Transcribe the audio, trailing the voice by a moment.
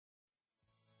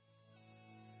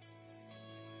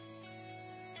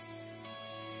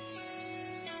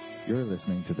You're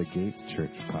listening to the Gates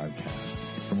Church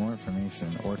podcast. For more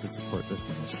information or to support this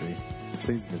ministry,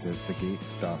 please visit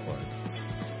thegate.org.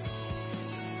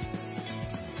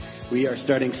 We are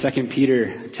starting 2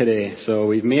 Peter today. So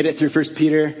we've made it through 1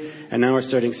 Peter, and now we're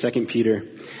starting 2 Peter.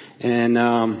 And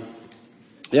I'm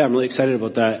really excited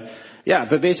about that. Yeah,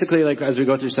 but basically, as we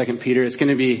go through 2 Peter, it's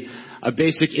going to be a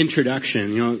basic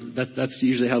introduction. That's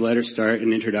usually how letters start,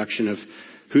 an introduction of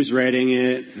who's writing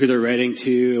it, who they're writing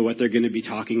to, what they're going to be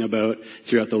talking about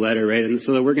throughout the letter, right? And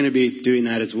so we're going to be doing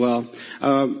that as well.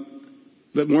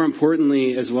 But more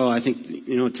importantly as well, I think,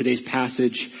 today's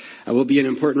passage will be an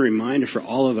important reminder for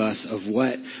all of us of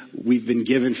what we've been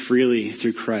given freely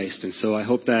through Christ. And so I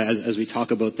hope that as we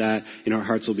talk about that, our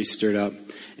hearts will be stirred up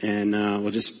and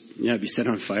we'll just be set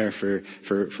on fire for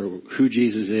who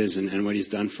Jesus is and what he's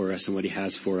done for us and what he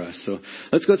has for us. So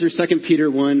let's go through 2 Peter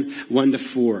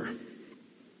 1:1-4.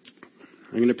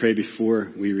 I'm going to pray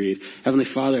before we read. Heavenly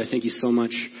Father, I thank you so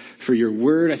much for your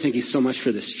word. I thank you so much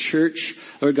for this church.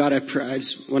 Lord God, I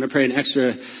just want to pray an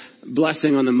extra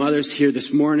blessing on the mothers here this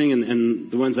morning and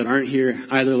the ones that aren't here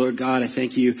either. Lord God, I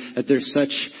thank you that there's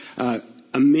such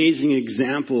amazing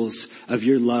examples of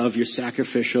your love, your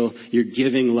sacrificial, your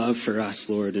giving love for us,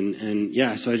 Lord. So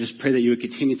I just pray that you would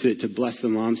continue to bless the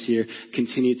moms here,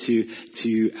 continue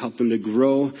to help them to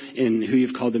grow in who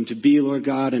you've called them to be, Lord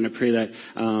God. And I pray that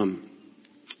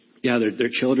their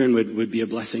children would be a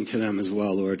blessing to them as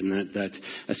well, Lord, and that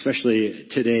especially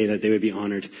today, that they would be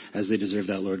honored as they deserve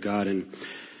that, Lord God. And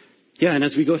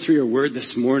as we go through your word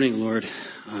this morning, Lord,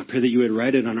 I pray that you would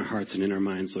write it on our hearts and in our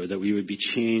minds, Lord, that we would be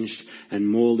changed and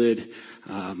molded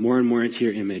more and more into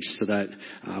your image so that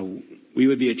we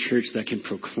would be a church that can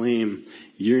proclaim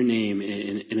your name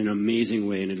in an amazing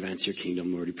way and advance your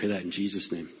kingdom, Lord. We pray that in Jesus'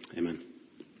 name. Amen.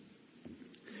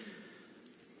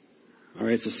 All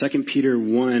right, so 2 Peter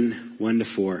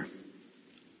 1:1-4.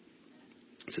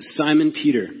 It says, Simon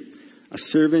Peter, a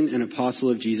servant and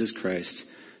apostle of Jesus Christ,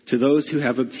 to those who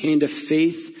have obtained a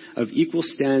faith of equal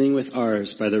standing with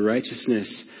ours by the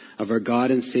righteousness of our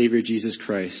God and Savior Jesus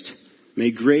Christ, may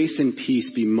grace and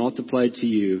peace be multiplied to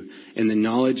you in the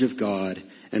knowledge of God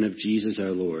and of Jesus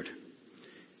our Lord.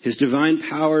 His divine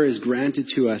power is granted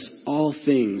to us all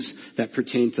things that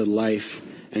pertain to life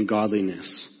and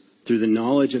godliness, through the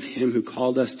knowledge of him who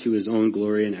called us to his own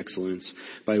glory and excellence,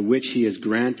 by which he has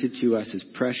granted to us his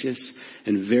precious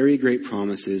and very great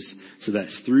promises, so that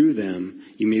through them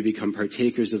you may become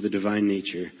partakers of the divine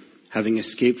nature, having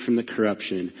escaped from the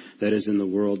corruption that is in the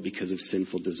world because of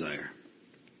sinful desire.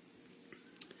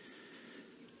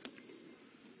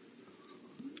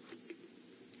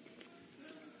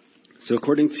 So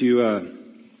according to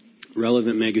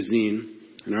Relevant Magazine,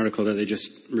 an article that they just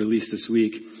released this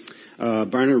week,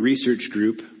 Barna Research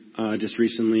Group just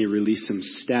recently released some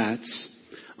stats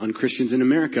on Christians in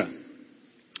America.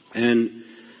 And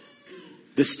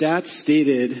the stats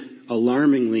stated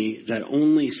alarmingly that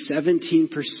only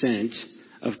 17%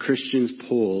 of Christians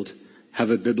polled have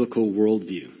a biblical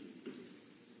worldview.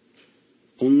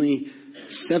 Only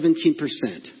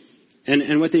 17%.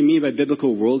 And what they mean by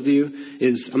biblical worldview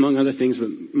is, among other things, but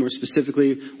more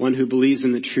specifically, one who believes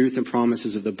in the truth and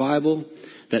promises of the Bible,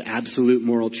 that absolute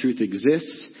moral truth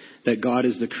exists, that God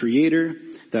is the creator,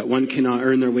 that one cannot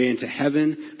earn their way into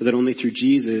heaven, but that only through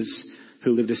Jesus,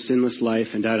 who lived a sinless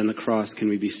life and died on the cross, can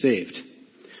we be saved.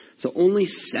 So only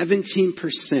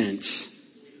 17%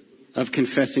 of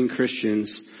confessing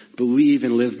Christians believe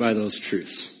and live by those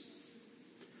truths.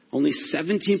 Only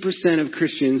 17% of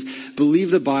Christians believe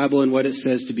the Bible and what it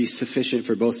says to be sufficient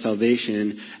for both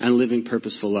salvation and living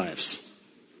purposeful lives.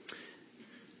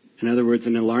 In other words,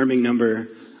 an alarming number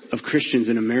of Christians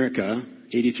in America,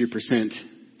 83%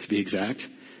 to be exact,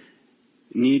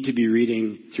 need to be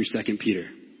reading through 2 Peter.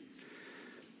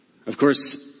 Of course,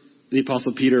 the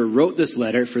Apostle Peter wrote this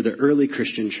letter for the early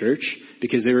Christian church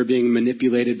because they were being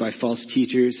manipulated by false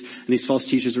teachers. And these false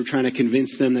teachers were trying to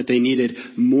convince them that they needed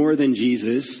more than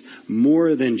Jesus,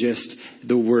 more than just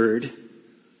the Word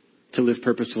to live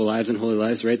purposeful lives and holy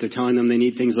lives, right? They're telling them they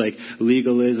need things like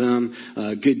legalism,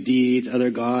 good deeds,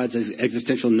 other gods,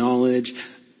 existential knowledge,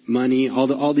 money,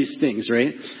 all these things,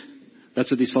 right? That's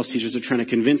what these false teachers are trying to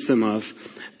convince them of.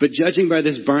 But judging by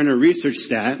this Barna research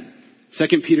stat, 2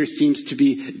 Peter seems to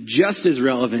be just as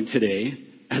relevant today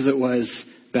as it was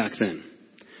back then.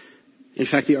 In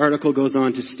fact, the article goes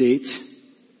on to state,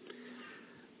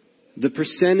 the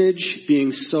percentage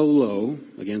being so low,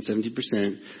 again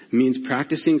 70%, means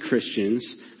practicing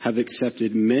Christians have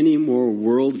accepted many more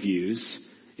worldviews,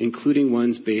 including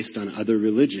ones based on other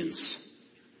religions.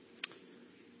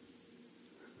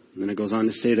 And then it goes on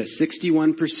to say that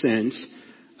 61%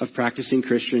 of practicing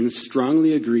Christians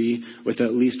strongly agree with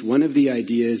at least one of the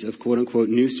ideas of quote-unquote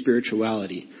new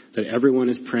spirituality, that everyone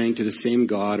is praying to the same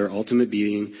God or ultimate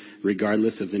being,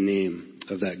 regardless of the name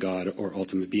of that God or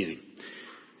ultimate being.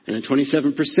 And then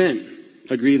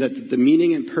 27% agree that the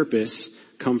meaning and purpose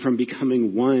come from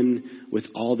becoming one with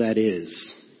all that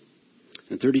is.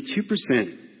 And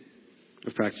 32%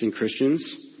 of practicing Christians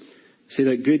say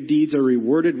that good deeds are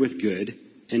rewarded with good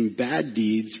and bad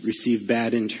deeds receive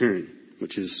bad in turn,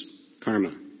 which is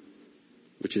karma,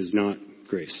 which is not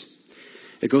grace.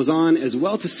 It goes on as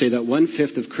well to say that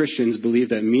 1/5 of Christians believe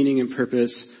that meaning and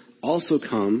purpose also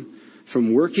come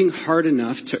from working hard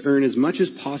enough to earn as much as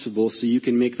possible so you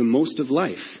can make the most of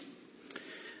life.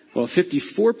 While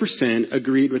 54%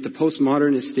 agreed with the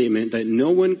postmodernist statement that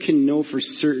no one can know for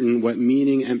certain what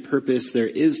meaning and purpose there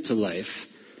is to life.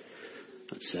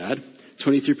 That's sad.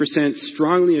 23%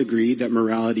 strongly agreed that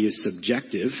morality is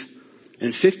subjective.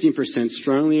 And 15%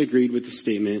 strongly agreed with the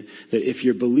statement that if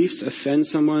your beliefs offend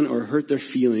someone or hurt their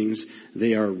feelings,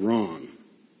 they are wrong.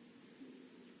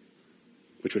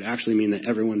 Which would actually mean that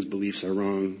everyone's beliefs are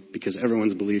wrong because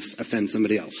everyone's beliefs offend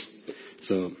somebody else.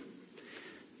 So,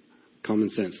 common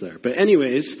sense there. But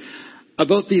anyways,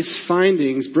 about these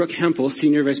findings, Brooke Hempel,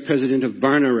 Senior Vice President of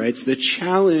Barna, writes, the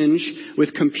challenge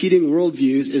with competing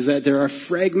worldviews is that there are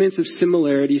fragments of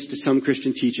similarities to some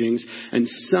Christian teachings, and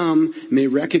some may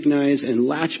recognize and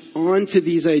latch on to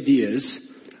these ideas,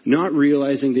 not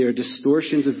realizing they are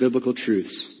distortions of biblical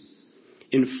truths.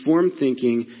 Informed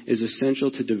thinking is essential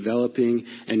to developing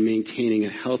and maintaining a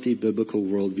healthy biblical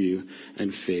worldview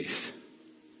and faith.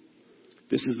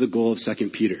 This is the goal of 2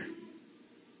 Peter.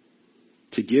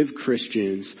 To give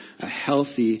Christians a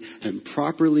healthy and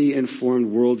properly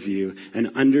informed worldview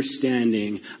and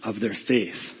understanding of their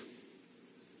faith.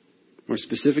 More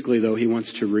specifically, though, he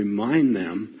wants to remind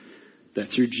them that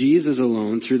through Jesus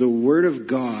alone, through the Word of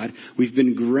God, we've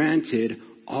been granted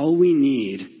all we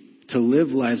need to live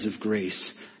lives of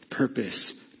grace,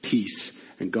 purpose, peace,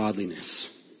 and godliness.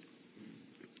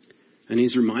 And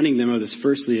he's reminding them of this,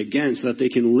 firstly, again, so that they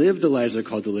can live the lives they're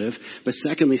called to live, but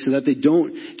secondly, so that they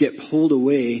don't get pulled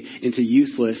away into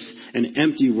useless and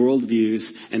empty worldviews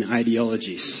and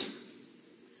ideologies.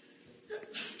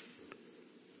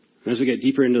 And as we get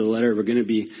deeper into the letter, we're going to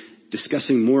be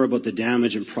discussing more about the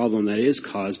damage and problem that is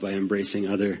caused by embracing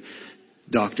other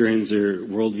doctrines or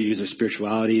worldviews or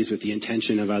spiritualities with the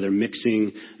intention of either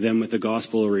mixing them with the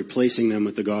gospel or replacing them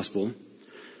with the gospel.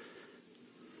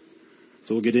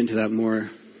 So we'll get into that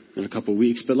more in a couple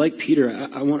weeks. But like Peter,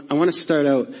 I want to start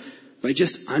out by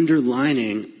just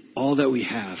underlining all that we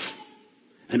have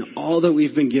and all that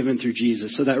we've been given through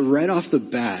Jesus, so that right off the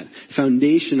bat,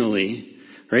 foundationally,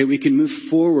 right, we can move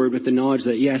forward with the knowledge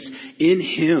that, yes, in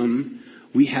Him,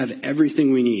 we have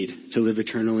everything we need to live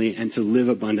eternally and to live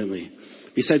abundantly.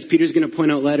 Besides, Peter's going to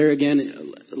point out later again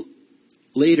in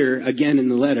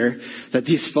the letter, that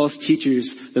these false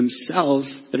teachers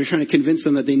themselves that are trying to convince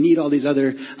them that they need all these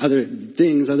other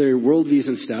things, other worldviews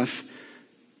and stuff,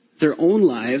 their own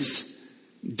lives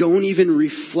don't even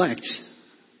reflect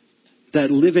that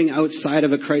living outside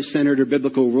of a Christ-centered or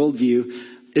biblical worldview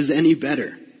is any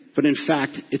better. But in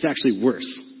fact, it's actually worse.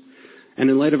 And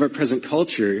in light of our present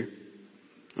culture,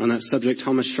 on that subject,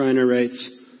 Thomas Schreiner writes,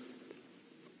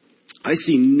 I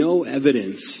see no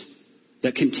evidence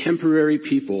that contemporary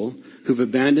people who've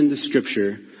abandoned the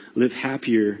Scripture live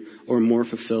happier or more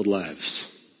fulfilled lives.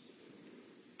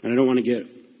 And I don't want to get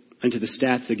into the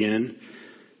stats again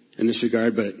in this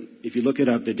regard, but if you look it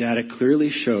up, the data clearly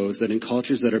shows that in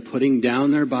cultures that are putting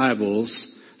down their Bibles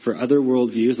for other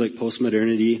worldviews like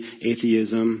postmodernity,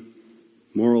 atheism,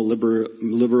 moral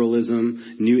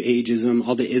liberalism, New Ageism,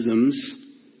 all the isms,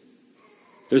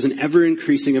 there's an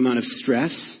ever-increasing amount of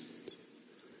stress,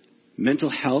 mental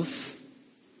health,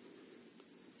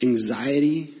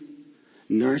 anxiety,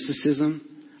 narcissism,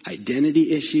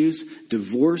 identity issues,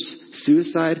 divorce,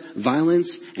 suicide,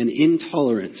 violence, and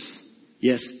intolerance.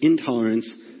 Yes,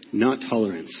 intolerance, not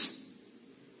tolerance.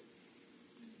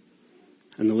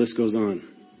 And the list goes on.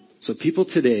 So people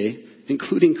today,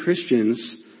 including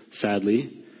Christians,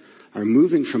 sadly, are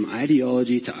moving from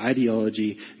ideology to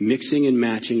ideology, mixing and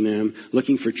matching them,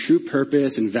 looking for true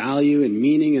purpose and value and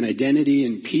meaning and identity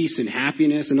and peace and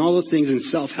happiness and all those things in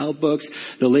self-help books,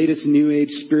 the latest New Age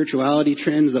spirituality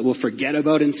trends that we'll forget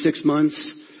about in 6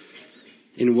 months,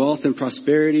 in wealth and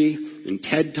prosperity, in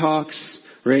TED Talks,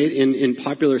 right? In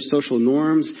popular social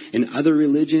norms, in other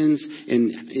religions,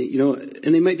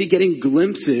 and they might be getting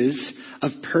glimpses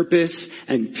of purpose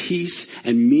and peace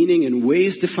and meaning and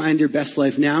ways to find your best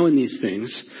life now in these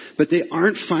things, but they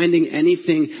aren't finding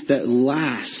anything that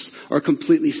lasts or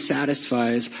completely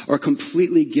satisfies or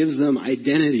completely gives them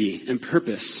identity and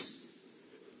purpose.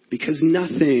 Because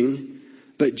nothing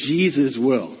but Jesus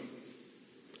will.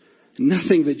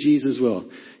 Nothing but Jesus will.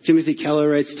 Timothy Keller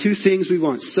writes, 2 things we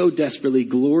want so desperately,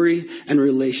 glory and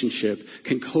relationship,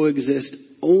 can coexist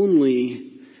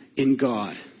only in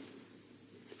God.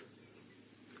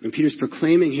 And Peter's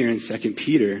proclaiming here in 2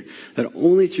 Peter that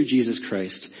only through Jesus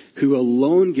Christ, who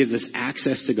alone gives us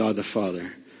access to God the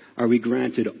Father, are we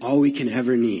granted all we can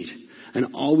ever need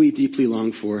and all we deeply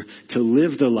long for to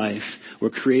live the life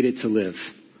we're created to live.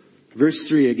 Verse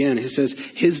 3 again, it says,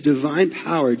 His divine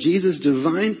power, Jesus'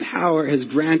 divine power has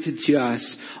granted to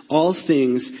us all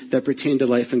things that pertain to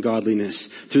life and godliness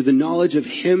through the knowledge of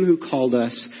Him who called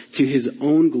us to His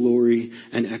own glory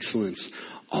and excellence.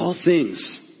 All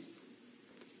things.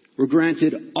 We're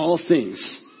granted all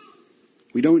things.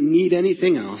 We don't need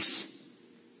anything else.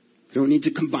 We don't need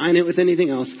to combine it with anything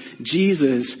else.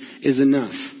 Jesus is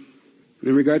enough.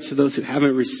 In regards to those who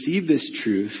haven't received this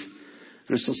truth,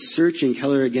 and are still searching,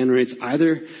 Keller again writes,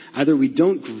 either we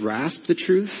don't grasp the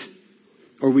truth,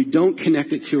 or we don't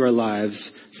connect it to our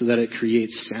lives so that it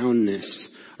creates soundness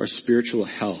or spiritual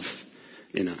health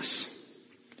in us.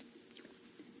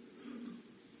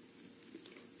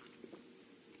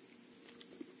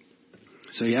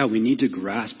 So we need to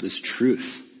grasp this truth,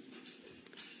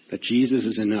 that Jesus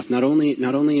is enough, not only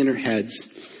in our heads,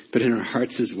 but in our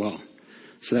hearts as well,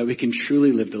 so that we can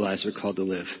truly live the lives we're called to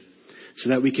live. So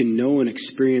that we can know and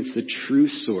experience the true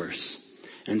source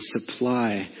and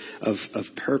supply of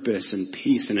purpose and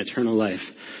peace and eternal life.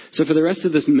 So for the rest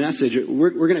of this message,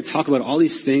 we're going to talk about all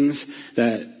these things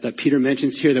that Peter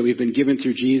mentions here that we've been given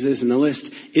through Jesus. And the list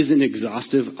isn't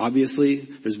exhaustive, obviously.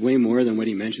 There's way more than what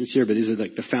he mentions here, but these are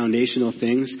like the foundational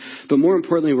things. But more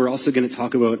importantly, we're also going to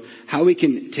talk about how we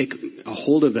can take a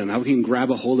hold of them, how we can grab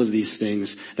a hold of these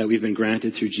things that we've been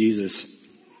granted through Jesus.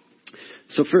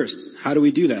 So first, how do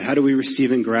we do that? How do we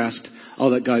receive and grasp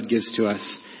all that God gives to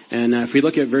us? And if we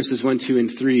look at verses 1, 2,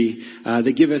 and 3,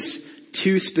 they give us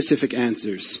 2 specific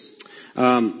answers.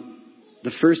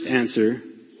 The first answer,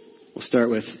 we'll start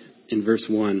with in verse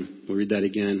 1. We'll read that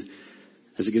again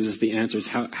as it gives us the answers,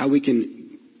 how we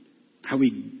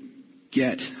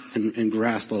get and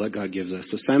grasp all that God gives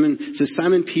us. So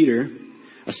Simon Peter,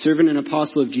 a servant and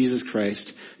apostle of Jesus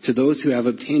Christ, to those who have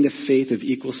obtained a faith of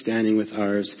equal standing with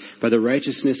ours by the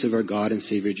righteousness of our God and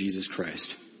Savior Jesus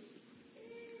Christ.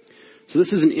 So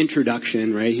this is an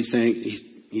introduction, right? He's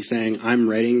saying, I'm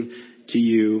writing to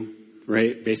you,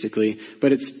 right? Basically,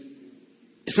 but it's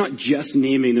not just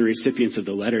naming the recipients of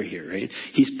the letter here, right?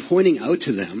 He's pointing out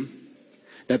to them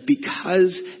that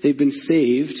because they've been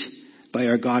saved by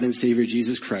our God and Savior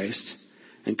Jesus Christ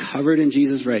and covered in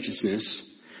Jesus' righteousness,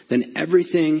 then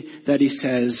everything that he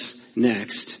says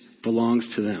next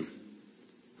belongs to them.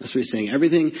 That's what he's saying.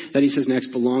 Everything that he says next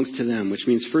belongs to them, which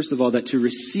means, first of all, that to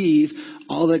receive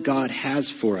all that God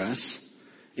has for us,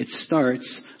 it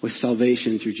starts with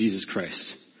salvation through Jesus Christ.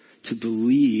 To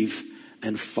believe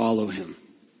and follow him.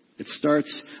 It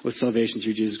starts with salvation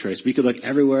through Jesus Christ. We could look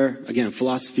everywhere. Again,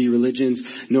 philosophy, religions,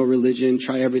 no religion,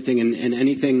 try everything and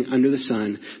anything under the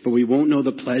sun. But we won't know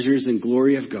the pleasures and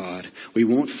glory of God. We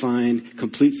won't find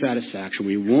complete satisfaction.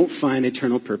 We won't find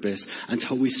eternal purpose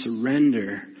until we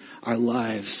surrender our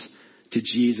lives to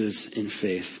Jesus in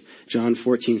faith. John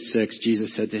 14:6,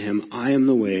 Jesus said to him, I am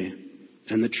the way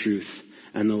and the truth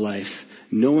and the life.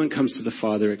 No one comes to the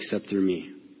Father except through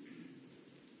me.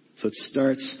 So it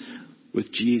starts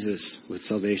with Jesus, with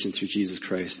salvation through Jesus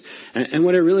Christ. And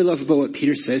what I really love about what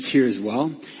Peter says here as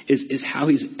well is how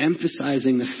he's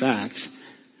emphasizing the fact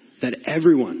that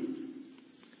everyone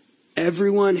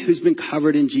who's been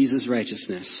covered in Jesus'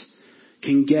 righteousness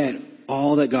can get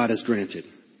all that God has granted.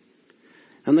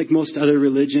 Unlike most other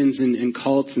religions and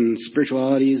cults and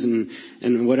spiritualities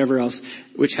and whatever else,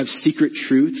 which have secret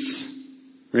truths,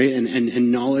 right?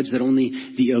 And knowledge that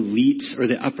only the elite or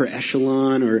the upper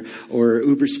echelon or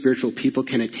uber spiritual people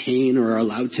can attain or are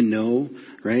allowed to know,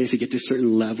 right? If you get to a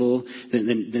certain level, then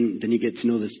you get to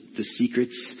know the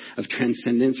secrets of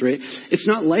transcendence, right? It's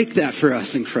not like that for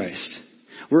us in Christ.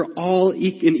 We're all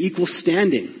in equal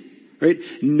standing, right?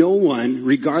 No one,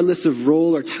 regardless of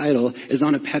role or title, is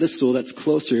on a pedestal that's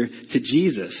closer to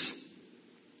Jesus.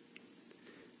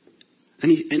 And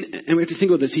we have to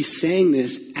think about this. He's saying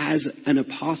this as an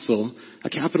apostle, a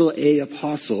capital A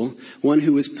apostle, one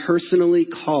who was personally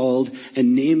called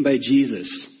and named by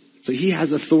Jesus. So he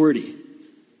has authority.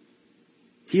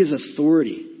 He has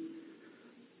authority.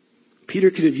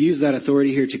 Peter could have used that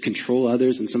authority here to control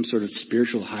others in some sort of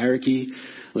spiritual hierarchy,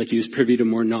 like he was privy to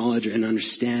more knowledge and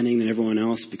understanding than everyone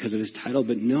else because of his title,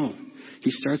 but no.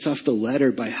 He starts off the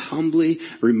letter by humbly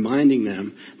reminding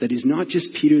them that he's not just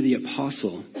Peter the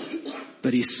apostle,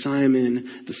 but he's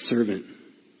Simon the servant.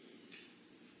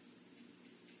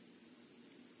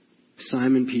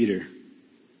 Simon Peter,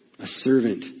 a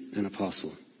servant and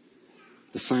apostle.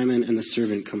 The Simon and the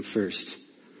servant come first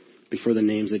before the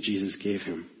names that Jesus gave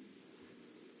him.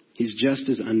 He's just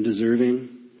as undeserving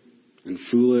and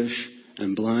foolish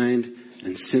and blind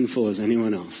and sinful as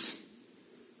anyone else.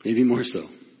 Maybe more so.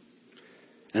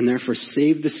 And therefore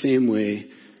saved the same way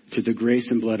through the grace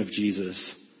and blood of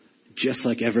Jesus, just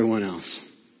like everyone else.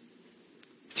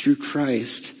 Through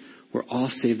Christ, we're all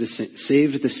saved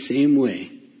the same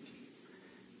way.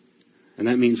 And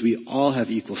that means we all have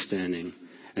equal standing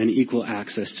and equal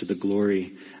access to the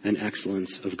glory and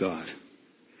excellence of God.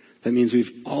 That means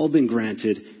we've all been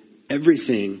granted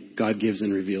everything God gives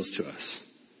and reveals to us.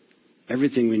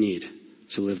 Everything we need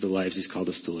to live the lives he's called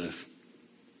us to live.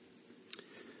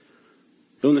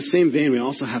 Though in the same vein, we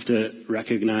also have to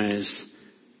recognize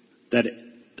that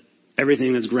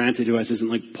everything that's granted to us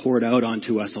isn't like poured out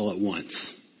onto us all at once.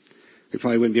 We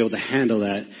probably wouldn't be able to handle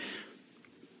that.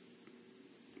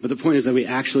 But the point is that we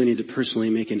actually need to personally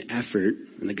make an effort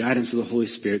in the guidance of the Holy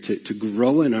Spirit to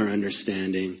grow in our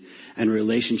understanding and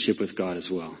relationship with God as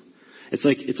well. It's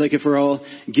like if we're all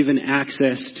given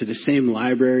access to the same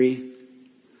library,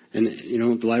 and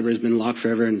the library's been locked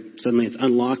forever, and suddenly it's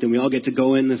unlocked, and we all get to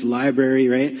go in this library,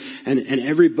 right? And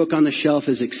every book on the shelf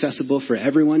is accessible for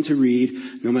everyone to read,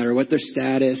 no matter what their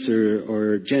status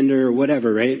or gender or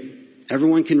whatever, right?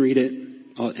 Everyone can read it,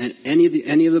 and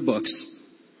any of the books.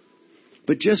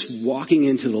 But just walking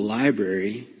into the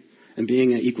library and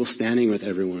being at equal standing with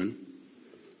everyone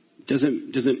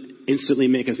doesn't instantly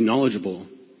make us knowledgeable,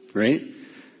 right?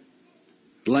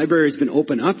 The library has been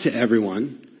opened up to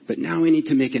everyone, but now we need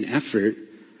to make an effort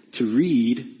to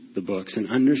read the books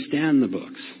and understand the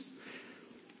books.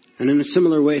 And in a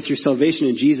similar way, through salvation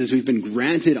in Jesus, we've been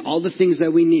granted all the things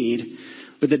that we need,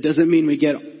 but that doesn't mean we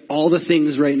get all the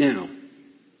things right now,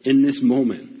 in this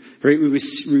moment. Right?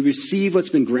 We receive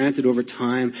what's been granted over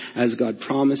time as God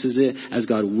promises it, as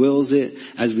God wills it,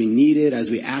 as we need it, as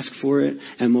we ask for it,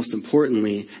 and most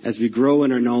importantly, as we grow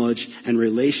in our knowledge and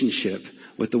relationship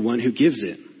with the one who gives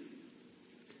it.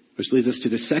 Which leads us to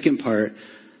the second part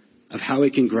of how we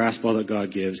can grasp all that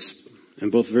God gives.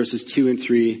 And both verses 2 and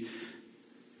 3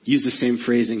 use the same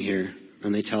phrasing here,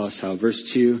 and they tell us how. Verse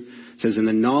 2 says, in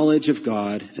the knowledge of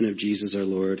God and of Jesus our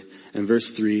Lord. And verse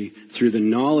 3, through the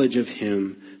knowledge of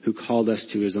him who called us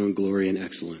to his own glory and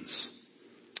excellence.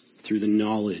 Through the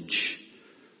knowledge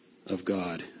of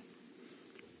God.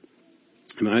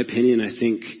 In my opinion, I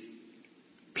think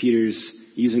Peter's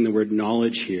using the word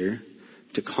knowledge here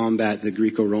to combat the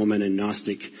Greco-Roman and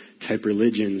Gnostic type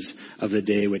religions of the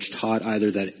day, which taught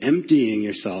either that emptying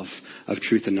yourself of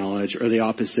truth and knowledge, or the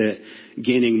opposite,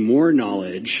 gaining more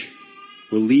knowledge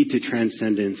will lead to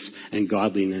transcendence and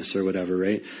godliness or whatever,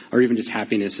 right? Or even just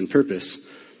happiness and purpose.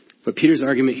 But Peter's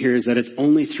argument here is that it's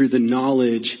only through the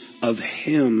knowledge of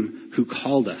him who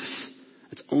called us.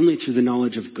 It's only through the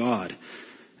knowledge of God.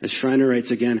 As Schreiner writes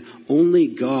again,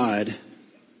 only God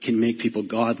can make people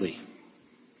godly.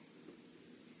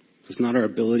 It's not our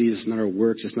abilities, it's not our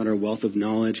works, it's not our wealth of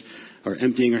knowledge, or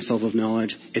emptying ourselves of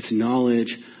knowledge. It's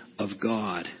knowledge of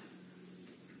God.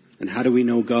 And how do we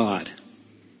know God?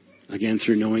 Again,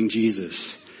 through knowing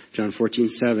Jesus. John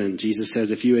 14:7, Jesus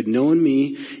says, if you had known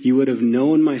me, you would have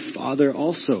known my Father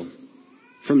also.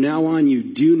 From now on,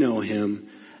 you do know him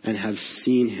and have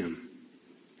seen him.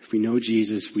 If we know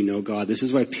Jesus, we know God. This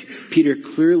is why Peter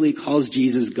clearly calls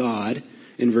Jesus God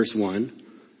in verse 1.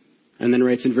 And then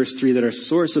writes in verse 3 that our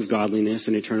source of godliness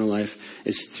and eternal life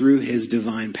is through his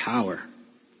divine power.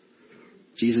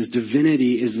 Jesus'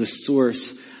 divinity is the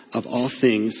source of all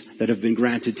things that have been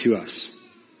granted to us.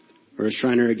 Or as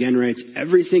Schreiner again writes,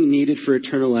 everything needed for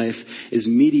eternal life is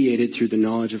mediated through the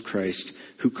knowledge of Christ,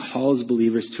 who calls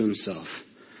believers to himself.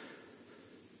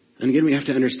 And again, we have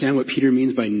to understand what Peter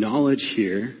means by knowledge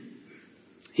here.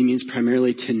 He means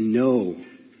primarily to know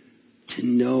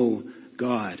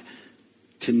God,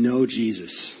 to know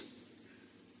Jesus.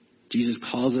 Jesus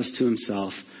calls us to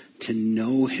himself to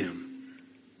know him.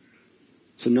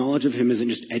 So knowledge of him isn't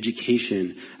just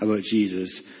education about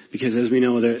Jesus, because as we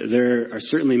know, there are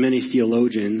certainly many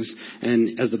theologians,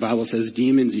 and as the Bible says,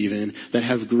 demons even, that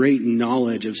have great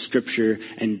knowledge of Scripture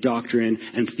and doctrine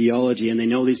and theology, and they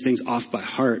know these things off by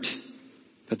heart,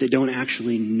 but they don't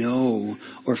actually know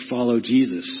or follow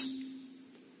Jesus.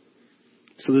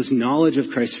 So this knowledge of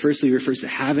Christ firstly refers to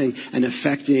having an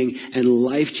affecting and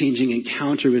life-changing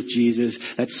encounter with Jesus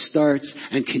that starts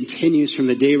and continues from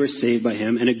the day we're saved by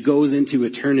him, and it goes into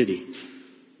eternity.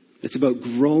 It's about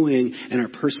growing in our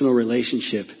personal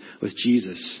relationship with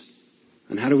Jesus.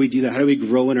 And how do we do that? How do we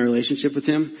grow in our relationship with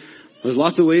him? Well, there's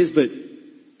lots of ways, but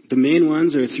the main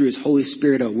ones are through his Holy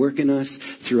Spirit at work in us,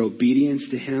 through obedience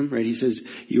to him, right? He says,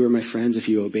 you are my friends if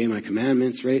you obey my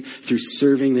commandments, right? Through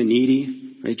serving the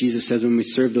needy, right? Jesus says when we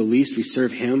serve the least, we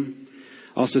serve him.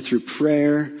 Also through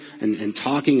prayer and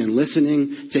talking and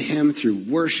listening to him,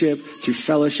 through worship, through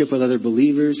fellowship with other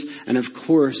believers, and of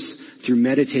course, through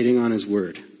meditating on his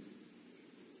word.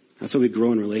 That's how we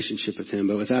grow in relationship with him.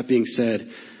 But with that being said,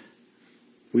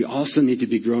 we also need to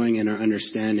be growing in our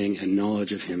understanding and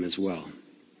knowledge of him as well.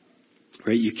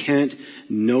 Right? You can't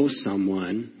know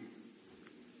someone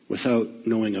without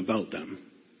knowing about them.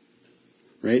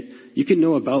 Right? You can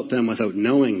know about them without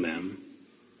knowing them,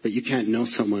 but you can't know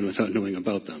someone without knowing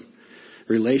about them.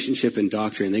 Relationship and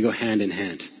doctrine, they go hand in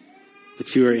hand. The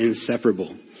two are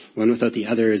inseparable. One without the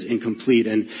other is incomplete.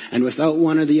 And without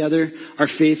one or the other, our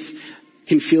faith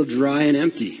can feel dry and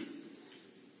empty.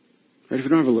 Right? If we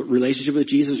don't have a relationship with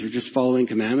Jesus, we're just following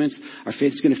commandments, our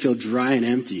faith is going to feel dry and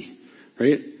empty.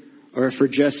 Right? Or if we're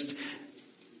just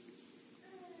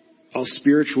all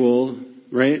spiritual,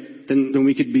 right, then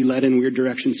we could be led in weird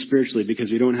directions spiritually because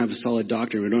we don't have a solid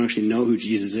doctrine. We don't actually know who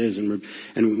Jesus is, and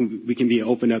we can be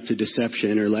opened up to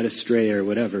deception or led astray or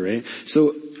whatever, right?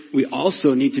 So we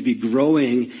also need to be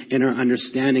growing in our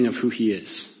understanding of who he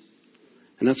is.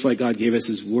 And that's why God gave us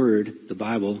his word, the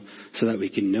Bible, so that we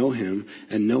can know him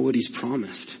and know what he's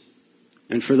promised.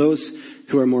 And for those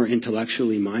who are more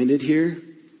intellectually minded here,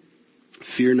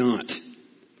 fear not.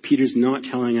 Peter's not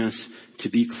telling us to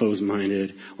be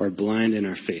closed-minded or blind in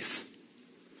our faith.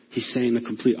 He's saying the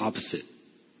complete opposite.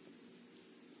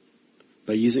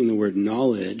 By using the word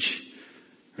knowledge,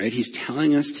 right, he's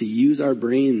telling us to use our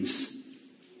brains,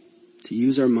 to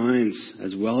use our minds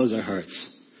as well as our hearts,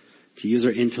 to use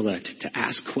our intellect, to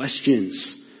ask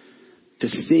questions, to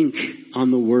think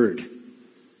on the word.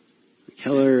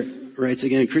 Keller writes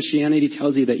again, Christianity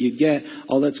tells you that you get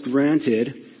all that's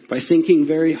granted by thinking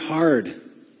very hard,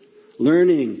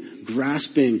 learning,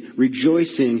 grasping,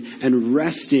 rejoicing, and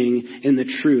resting in the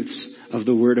truths of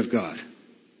the Word of God.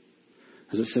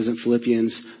 As it says in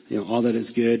Philippians, all that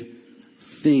is good,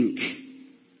 think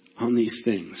on these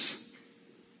things.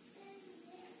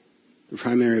 The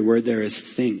primary word there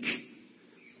is think.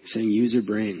 It's saying use your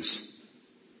brains.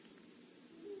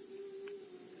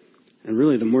 And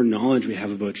really, the more knowledge we have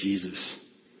about Jesus,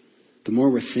 the more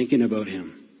we're thinking about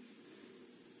him,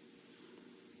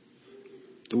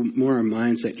 the more our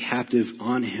minds get captive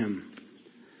on him,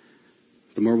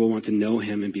 the more we'll want to know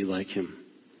him and be like him.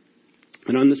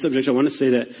 And on this subject, I want to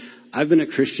say that I've been a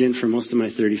Christian for most of my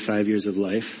 35 years of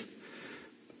life.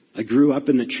 I grew up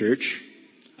in the church.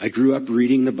 I grew up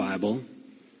reading the Bible.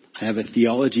 I have a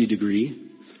theology degree.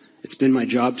 It's been my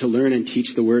job to learn and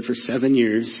teach the word for 7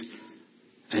 years.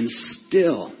 And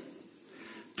still,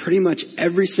 pretty much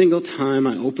every single time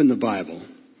I open the Bible,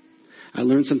 I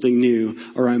learn something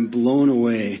new, or I'm blown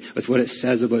away with what it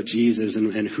says about Jesus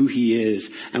and who he is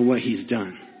and what he's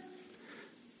done.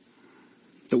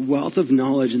 The wealth of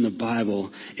knowledge in the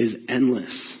Bible is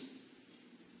endless.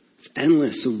 It's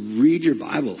endless. So read your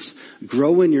Bibles.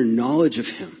 Grow in your knowledge of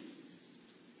him.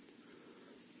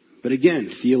 But again,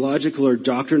 theological or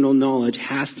doctrinal knowledge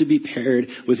has to be paired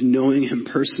with knowing him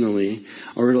personally,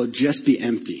 or it'll just be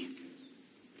empty.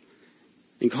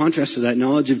 In contrast to that,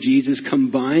 knowledge of Jesus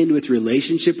combined with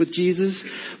relationship with Jesus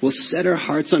will set our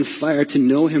hearts on fire to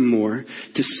know him more,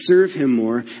 to serve him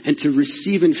more, and to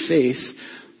receive in faith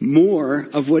more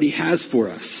of what he has for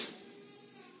us.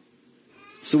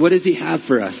 So what does he have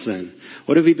for us then?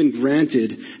 What have we been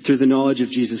granted through the knowledge of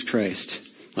Jesus Christ?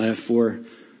 I have four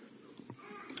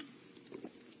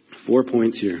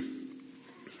points here.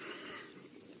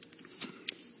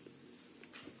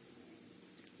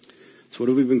 So what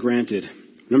have we been granted?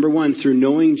 Number one, through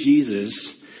knowing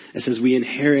Jesus, it says we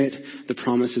inherit the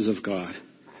promises of God.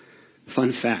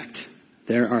 Fun fact,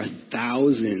 there are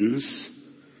thousands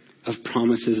of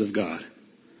promises of God.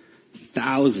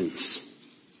 Thousands.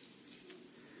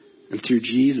 And through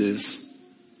Jesus,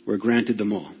 we're granted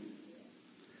them all.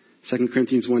 2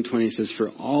 Corinthians 1:20 says,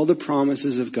 for all the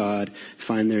promises of God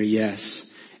find their yes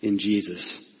in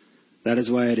Jesus. That is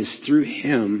why it is through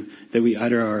him that we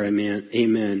utter our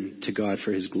amen to God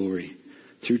for his glory.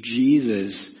 Through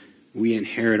Jesus, we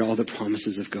inherit all the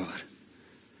promises of God.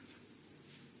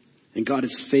 And God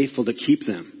is faithful to keep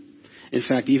them. In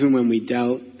fact, even when we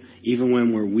doubt, Even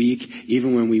when we're weak,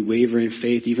 even when we waver in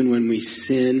faith, even when we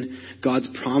sin, God's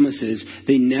promises,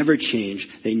 they never change.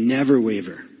 They never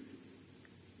waver.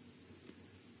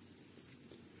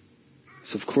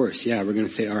 So of course, we're going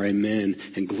to say our amen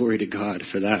and glory to God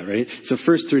for that, right? So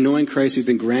first, through knowing Christ, we've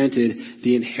been granted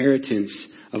the inheritance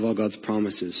of all God's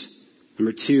promises.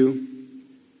 Number 2,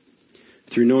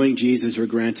 through knowing Jesus, we're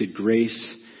granted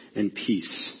grace and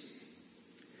peace.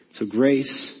 So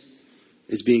grace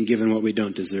is being given what we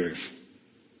don't deserve.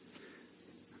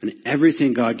 And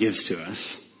everything God gives to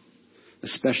us,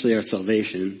 especially our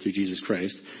salvation through Jesus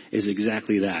Christ, is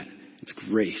exactly that. It's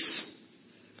grace.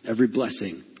 Every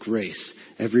blessing, grace.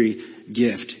 Every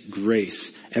gift,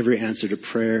 grace. Every answer to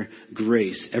prayer,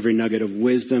 grace. Every nugget of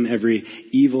wisdom, every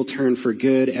evil turn for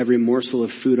good, every morsel of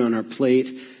food on our plate,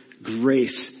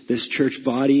 grace. This church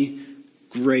body,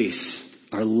 grace.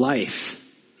 Our life,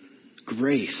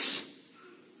 grace.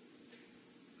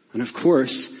 And of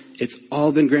course, it's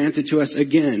all been granted to us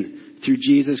again through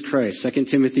Jesus Christ. 2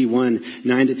 Timothy 1,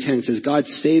 9-10 says, God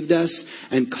saved us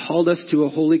and called us to a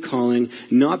holy calling,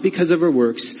 not because of our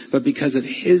works, but because of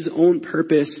his own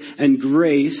purpose and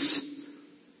grace,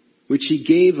 which he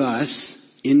gave us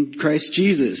in Christ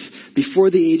Jesus before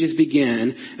the ages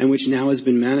began, and which now has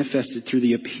been manifested through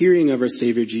the appearing of our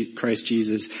Savior Christ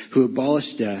Jesus, who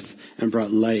abolished death and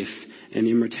brought life and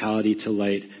immortality to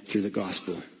light through the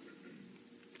gospel.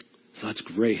 So that's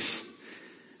grace.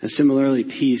 And similarly,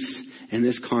 peace in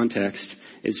this context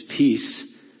is peace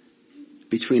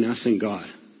between us and God.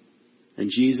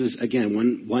 And Jesus,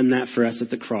 again, won that for us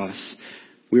at the cross.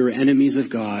 We were enemies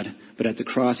of God, but at the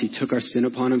cross he took our sin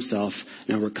upon himself.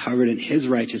 Now we're covered in his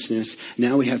righteousness.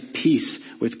 Now we have peace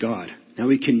with God. Now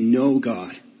we can know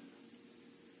God.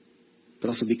 But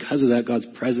also because of that, God's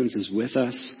presence is with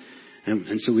us.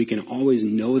 And so we can always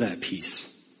know that peace.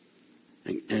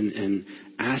 And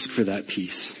ask for that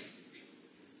peace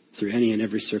through any and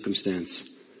every circumstance.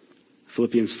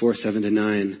 Philippians 4,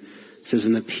 7-9 says,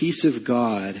 and the peace of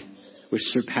God, which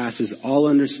surpasses all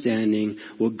understanding,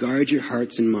 will guard your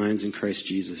hearts and minds in Christ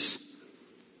Jesus.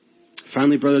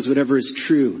 Finally, brothers, whatever is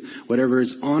true, whatever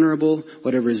is honorable,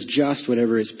 whatever is just,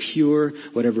 whatever is pure,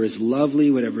 whatever is lovely,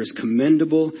 whatever is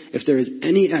commendable, if there is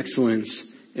any excellence,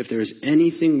 if there is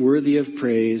anything worthy of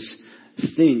praise,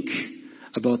 think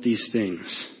about these things.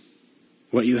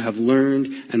 What you have learned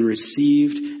and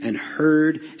received and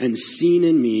heard and seen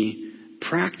in me,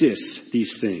 practice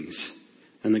these things,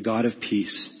 and the God of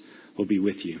peace will be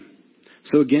with you.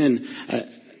 So again,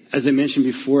 as I mentioned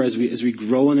before, as we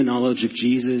grow in the knowledge of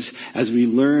Jesus, as we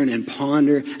learn and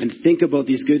ponder and think about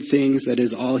these good things, that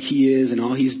is all he is and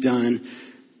all he's done,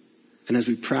 and as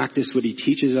we practice what he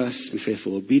teaches us in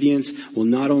faithful obedience, we'll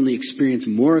not only experience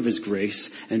more of his grace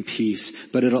and peace,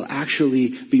 but it'll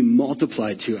actually be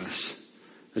multiplied to us,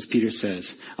 as Peter says,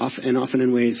 often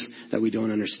in ways that we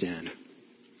don't understand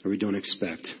or we don't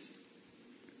expect.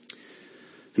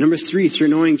 Number 3, through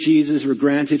knowing Jesus, we're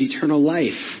granted eternal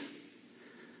life.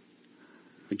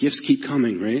 The gifts keep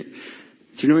coming, right?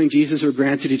 Through knowing Jesus, we're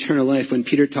granted eternal life. When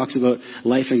Peter talks about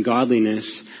life and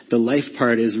godliness, the life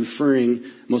part is referring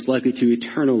most likely to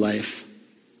eternal life.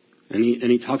 And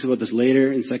he talks about this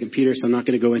later in 2 Peter, so I'm not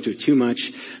going to go into it too much.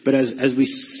 But as we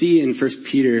see in 1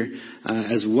 Peter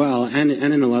as well, and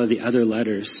in a lot of the other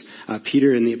letters,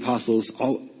 Peter and the apostles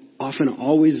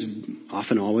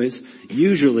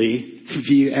usually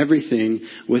view everything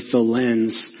with the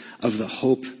lens of the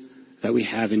hope that we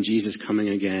have in Jesus coming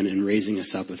again and raising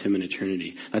us up with him in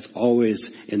eternity. That's always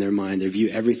in their mind. They view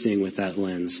everything with that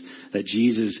lens, that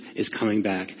Jesus is coming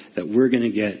back, that we're going to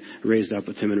get raised up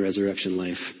with him in resurrection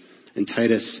life. And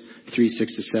Titus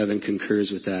 3:6-7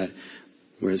 concurs with that,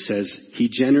 where it says, he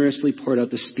generously poured out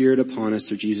the Spirit upon us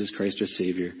through Jesus Christ our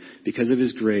Savior. Because of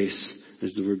his grace,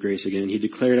 there's the word grace again, he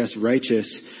declared us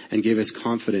righteous and gave us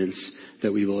confidence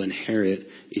that we will inherit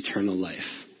eternal life.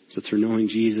 So through knowing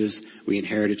Jesus, we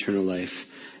inherit eternal life.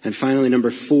 And finally,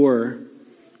 number 4,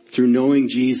 through knowing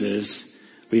Jesus,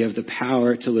 we have the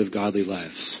power to live godly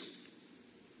lives.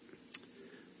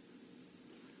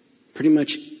 Pretty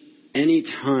much any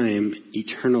time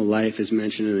eternal life is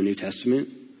mentioned in the New Testament,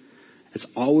 it's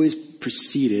always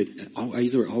preceded, I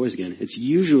use the word always again, it's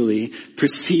usually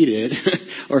preceded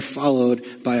or followed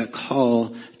by a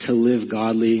call to live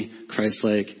godly,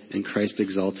 Christ-like, and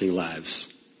Christ-exalting lives.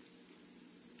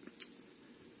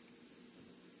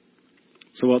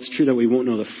 So while it's true that we won't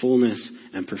know the fullness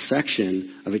and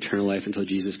perfection of eternal life until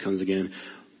Jesus comes again,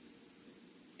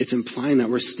 it's implying that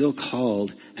we're still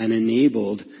called and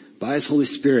enabled by his Holy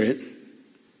Spirit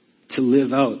to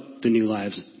live out the new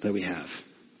lives that we have.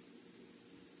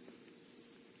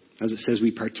 As it says,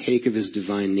 we partake of his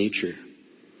divine nature.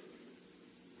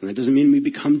 And that doesn't mean we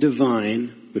become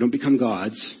divine. We don't become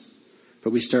gods.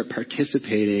 But we start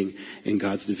participating in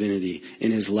God's divinity,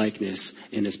 in his likeness,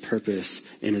 in his purpose,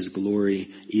 in his glory,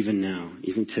 even now,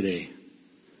 even today.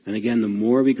 And again, the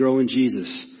more we grow in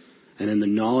Jesus and in the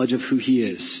knowledge of who he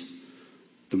is,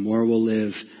 the more we'll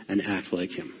live and act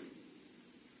like him.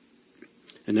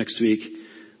 And next week,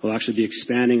 we'll actually be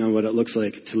expanding on what it looks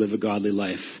like to live a godly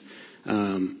life.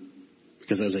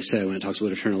 Because as I said, when it talks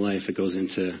about eternal life, it goes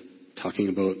into talking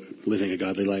about living a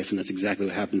godly life, and that's exactly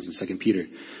what happens in 2 Peter.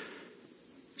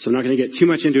 So I'm not going to get too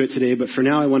much into it today, but for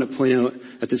now I want to point out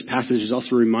that this passage is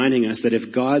also reminding us that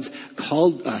if God's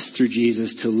called us through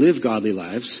Jesus to live godly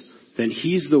lives, then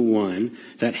he's the one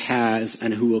that has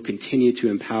and who will continue to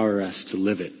empower us to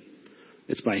live it.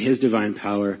 It's by his divine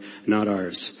power, not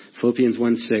ours. Philippians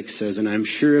 1:6 says, "And I'm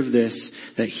sure of this,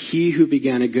 that he who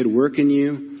began a good work in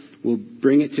you will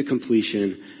bring it to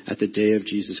completion at the day of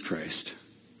Jesus Christ."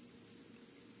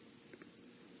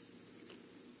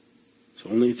 So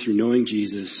only through knowing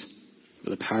Jesus,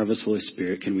 with the power of his Holy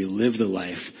Spirit, can we live the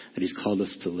life that he's called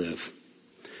us to live.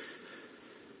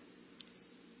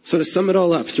 So to sum it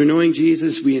all up, through knowing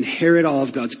Jesus, we inherit all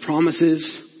of God's promises.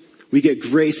 We get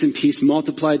grace and peace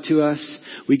multiplied to us.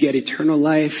 We get eternal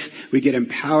life. We get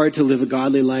empowered to live a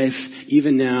godly life.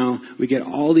 Even now, we get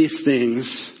all these things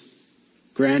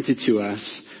granted to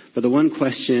us. But the one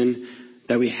question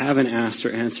that we haven't asked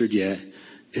or answered yet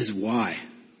is why?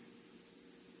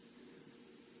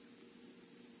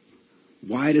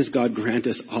 Why does God grant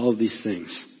us all of these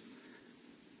things?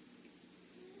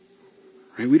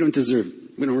 Right? We don't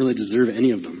really deserve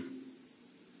any of them.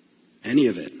 Any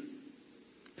of it.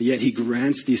 But yet he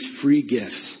grants these free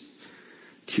gifts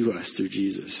to us through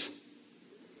Jesus.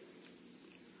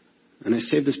 And I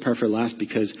saved this part for last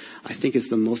because I think it's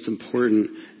the most important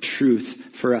truth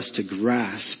for us to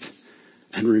grasp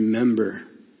and remember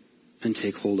and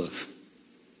take hold of.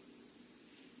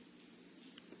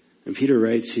 And Peter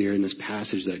writes here in this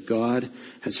passage that God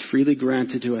has freely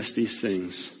granted to us these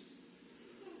things,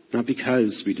 not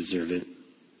because we deserve it,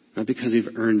 not because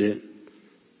we've earned it,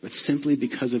 but simply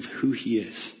because of who he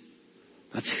is.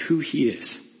 That's who he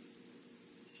is.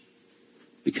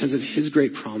 Because of his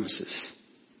great promises.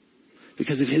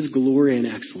 Because of his glory and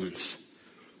excellence.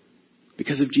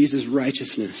 Because of Jesus'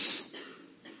 righteousness.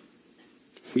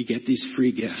 We get these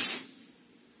free gifts.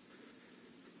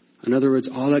 In other words,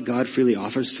 all that God freely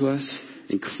offers to us,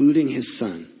 including his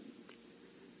Son,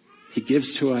 he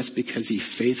gives to us because he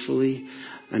faithfully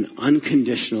and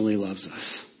unconditionally loves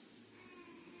us.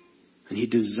 And he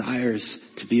desires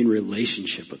to be in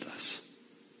relationship with us.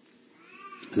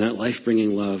 And that life-bringing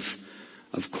love,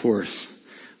 of course,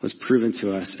 was proven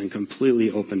to us and completely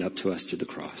opened up to us through the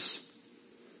cross.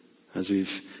 As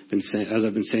I've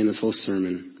been saying this whole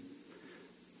sermon,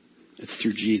 it's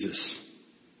through Jesus.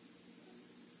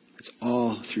 It's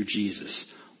all through Jesus.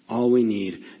 All we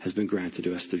need has been granted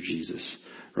to us through Jesus.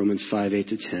 Romans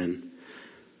 5:8-10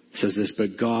 says this,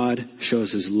 "But God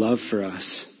shows his love for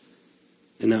us,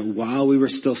 in that while we were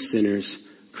still sinners,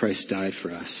 Christ died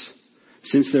for us.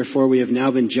 Since therefore we have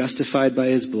now been justified by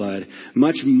his blood,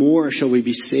 much more shall we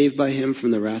be saved by him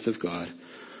from the wrath of God.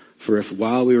 For if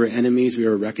while we were enemies we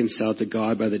were reconciled to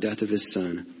God by the death of his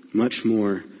Son, much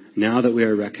more, now that we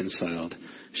are reconciled,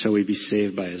 shall we be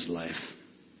saved by his life."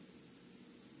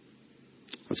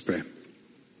 Let's pray.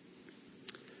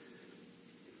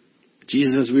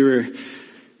 Jesus, as we were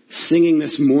singing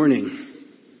this morning,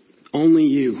 only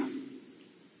you.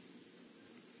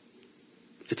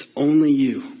 It's only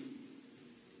you.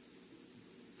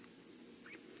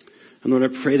 And Lord,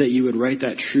 I pray that you would write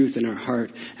that truth in our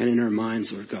heart and in our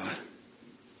minds, Lord God.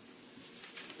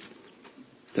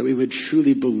 That we would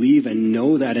truly believe and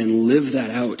know that and live that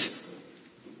out.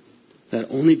 That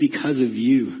only because of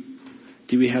you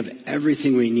do we have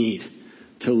everything we need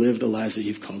to live the lives that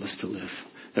you've called us to live.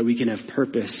 That we can have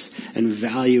purpose and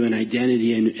value and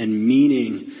identity and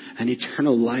meaning and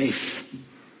eternal life.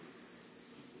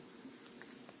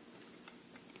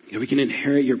 That we can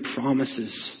inherit your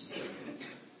promises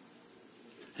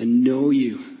and know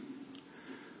you.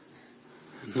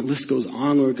 And the list goes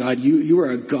on, Lord God. You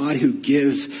are a God who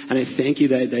gives, and I thank you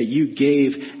that you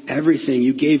gave everything.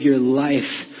 You gave your life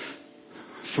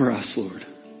for us, Lord.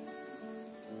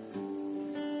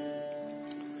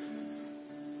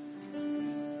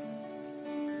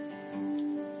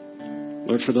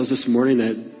 Lord, for those this morning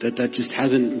that just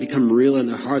hasn't become real in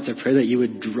their hearts, I pray that you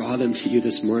would draw them to you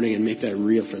this morning and make that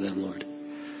real for them, Lord.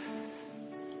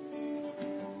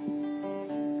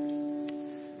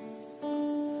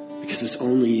 Because it's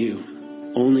only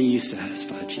you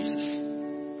satisfy, Jesus.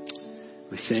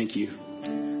 We thank you.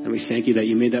 And we thank you that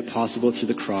you made that possible through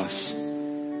the cross.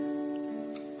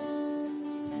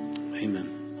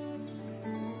 Amen.